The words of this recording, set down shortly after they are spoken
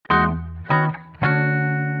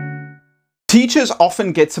Teachers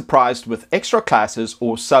often get surprised with extra classes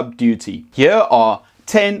or sub-duty. Here are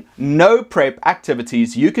 10 no prep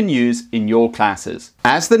activities you can use in your classes.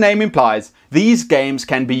 As the name implies, these games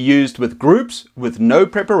can be used with groups with no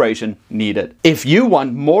preparation needed. If you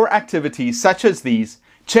want more activities such as these,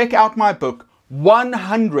 check out my book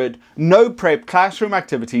 100 No Prep Classroom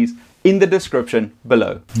Activities in the description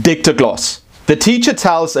below. Dictogloss. The teacher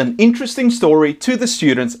tells an interesting story to the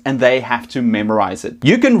students and they have to memorize it.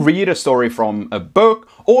 You can read a story from a book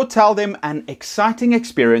or tell them an exciting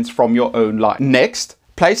experience from your own life. Next,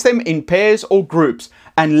 place them in pairs or groups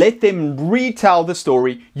and let them retell the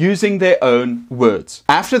story using their own words.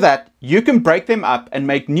 After that, you can break them up and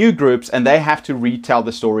make new groups and they have to retell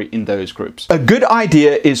the story in those groups. A good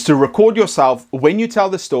idea is to record yourself when you tell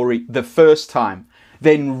the story the first time.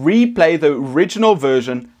 Then replay the original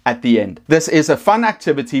version at the end. This is a fun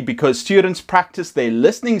activity because students practice their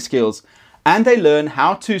listening skills and they learn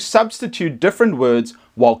how to substitute different words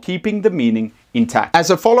while keeping the meaning intact. As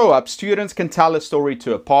a follow-up, students can tell a story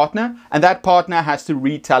to a partner and that partner has to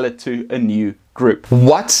retell it to a new group.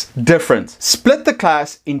 What's different? Split the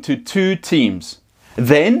class into 2 teams.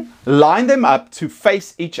 Then line them up to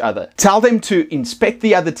face each other. Tell them to inspect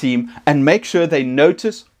the other team and make sure they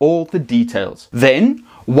notice all the details. Then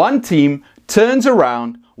one team turns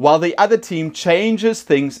around while the other team changes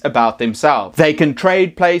things about themselves. They can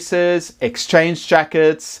trade places, exchange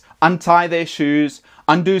jackets, untie their shoes,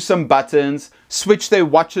 undo some buttons, switch their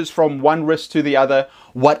watches from one wrist to the other.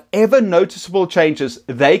 Whatever noticeable changes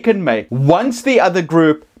they can make. Once the other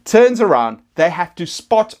group turns around, they have to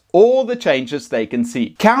spot all the changes they can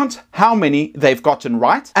see. Count how many they've gotten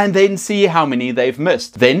right and then see how many they've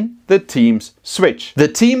missed. Then the teams switch. The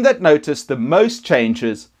team that noticed the most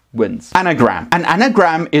changes wins. Anagram. An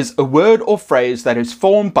anagram is a word or phrase that is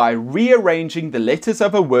formed by rearranging the letters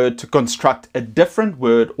of a word to construct a different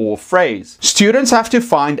word or phrase. Students have to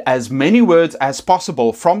find as many words as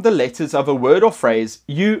possible from the letters of a word or phrase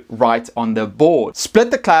you write on the board.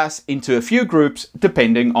 Split the class into a few groups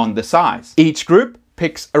depending on the size. Each group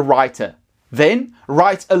picks a writer. Then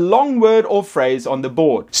write a long word or phrase on the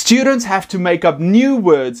board. Students have to make up new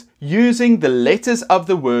words using the letters of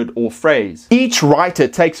the word or phrase. Each writer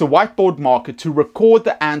takes a whiteboard marker to record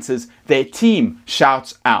the answers their team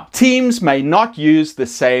shouts out. Teams may not use the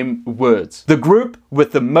same words. The group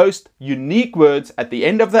with the most unique words at the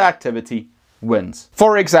end of the activity wins.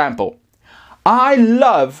 For example, I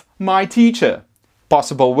love my teacher.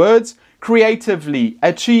 Possible words: creatively,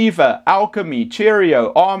 achiever, alchemy,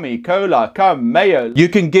 Cheerio, army, cola, come, mayo. You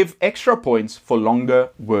can give extra points for longer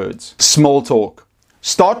words. Small talk.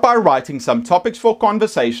 Start by writing some topics for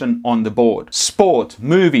conversation on the board. Sport,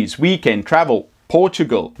 movies, weekend, travel,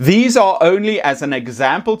 Portugal. These are only as an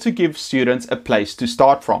example to give students a place to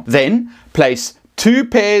start from. Then place 2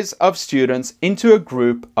 pairs of students into a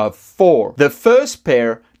group of 4. The first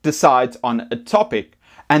pair decides on a topic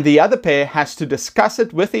and the other pair has to discuss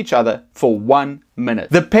it with each other for 1 minute.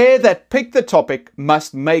 The pair that picked the topic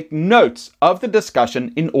must make notes of the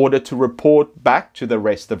discussion in order to report back to the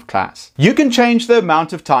rest of class. You can change the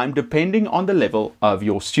amount of time depending on the level of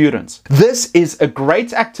your students. This is a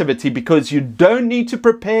great activity because you don't need to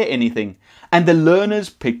prepare anything and the learners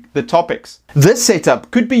pick the topics. This setup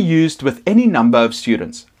could be used with any number of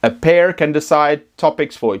students. A pair can decide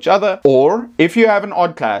topics for each other, or if you have an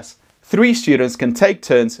odd class, 3 students can take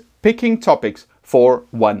turns picking topics for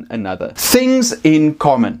one another. Things in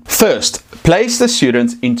common. First, place the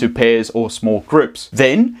students into pairs or small groups.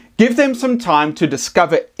 Then, give them some time to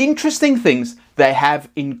discover interesting things they have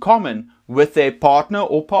in common with their partner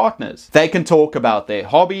or partners. They can talk about their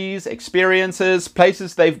hobbies, experiences,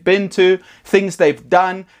 places they've been to, things they've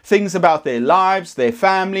done, things about their lives, their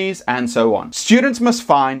families, and so on. Students must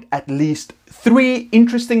find at least 3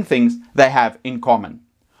 interesting things they have in common.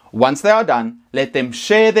 Once they are done, let them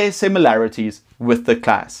share their similarities with the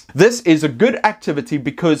class. This is a good activity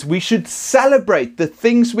because we should celebrate the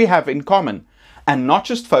things we have in common and not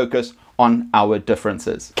just focus on our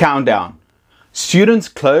differences. Countdown. Students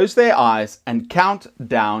close their eyes and count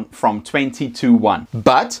down from 20 to 1.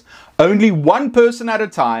 But only one person at a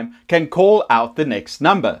time can call out the next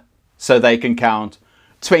number. So they can count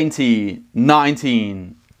 20,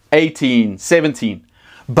 19, 18, 17.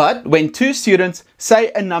 But when 2 students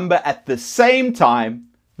say a number at the same time,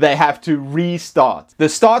 they have to restart. The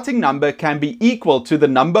starting number can be equal to the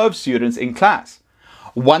number of students in class.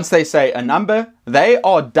 Once they say a number, they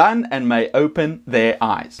are done and may open their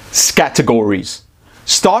eyes. Categories.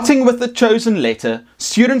 Starting with the chosen letter,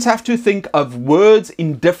 students have to think of words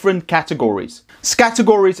in different categories.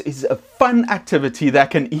 Scattergories is a fun activity that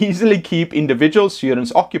can easily keep individual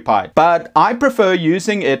students occupied, but I prefer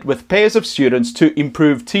using it with pairs of students to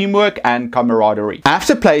improve teamwork and camaraderie.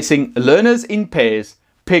 After placing learners in pairs,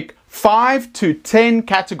 pick 5 to 10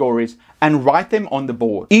 categories and write them on the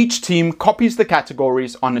board. Each team copies the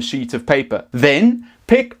categories on a sheet of paper. Then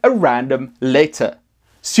pick a random letter.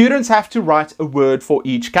 Students have to write a word for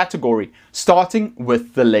each category, starting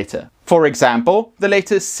with the letter. For example, the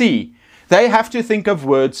letter C. They have to think of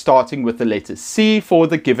words starting with the letter C for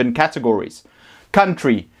the given categories.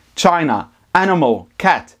 Country, China, animal,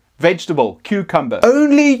 cat, vegetable, cucumber.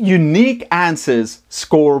 Only unique answers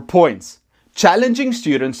score points, challenging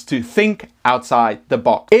students to think outside the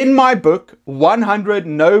box. In my book, 100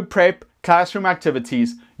 No Prep Classroom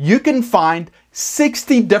Activities, you can find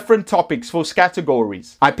 60 different topics for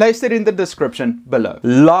categories. I placed it in the description below.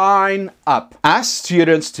 Line up. Ask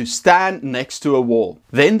students to stand next to a wall.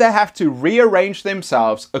 Then they have to rearrange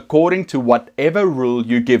themselves according to whatever rule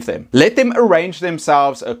you give them. Let them arrange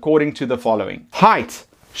themselves according to the following: height,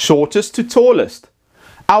 shortest to tallest.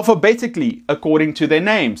 Alphabetically according to their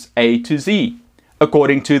names, A to Z.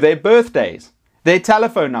 According to their birthdays, their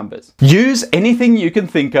telephone numbers. Use anything you can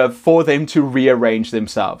think of for them to rearrange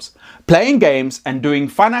themselves. Playing games and doing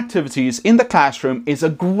fun activities in the classroom is a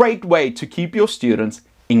great way to keep your students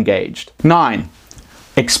engaged. 9.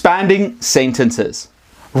 Expanding sentences.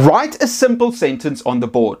 Write a simple sentence on the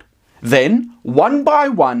board. Then, one by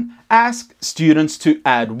one, ask students to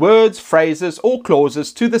add words, phrases, or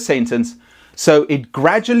clauses to the sentence so it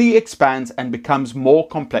gradually expands and becomes more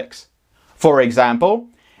complex. For example,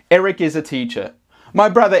 Eric is a teacher. My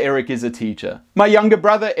brother Eric is a teacher. My younger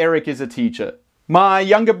brother Eric is a teacher. My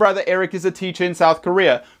younger brother Eric is a teacher in South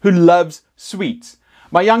Korea who loves sweets.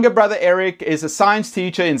 My younger brother Eric is a science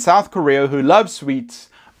teacher in South Korea who loves sweets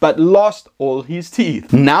but lost all his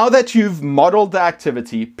teeth. Now that you've modeled the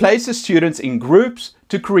activity, place the students in groups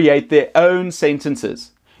to create their own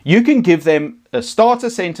sentences. You can give them a starter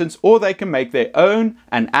sentence or they can make their own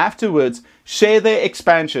and afterwards share their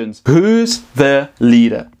expansions. Who's the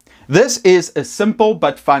leader? This is a simple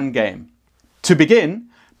but fun game. To begin,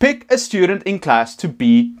 pick a student in class to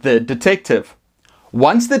be the detective.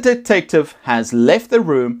 Once the detective has left the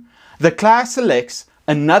room, the class selects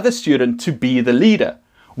another student to be the leader,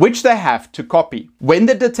 which they have to copy. When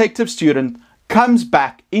the detective student comes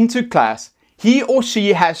back into class, he or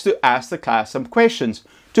she has to ask the class some questions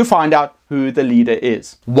to find out who the leader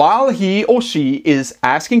is. While he or she is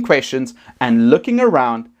asking questions and looking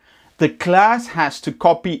around, the class has to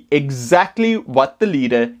copy exactly what the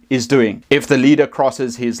leader is doing. If the leader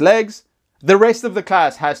crosses his legs, the rest of the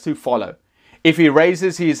class has to follow. If he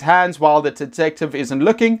raises his hands while the detective isn't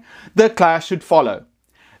looking, the class should follow.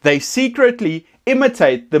 They secretly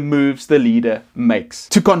imitate the moves the leader makes.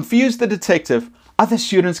 To confuse the detective, other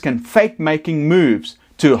students can fake making moves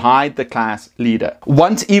to hide the class leader.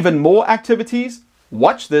 Want even more activities?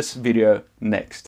 Watch this video next.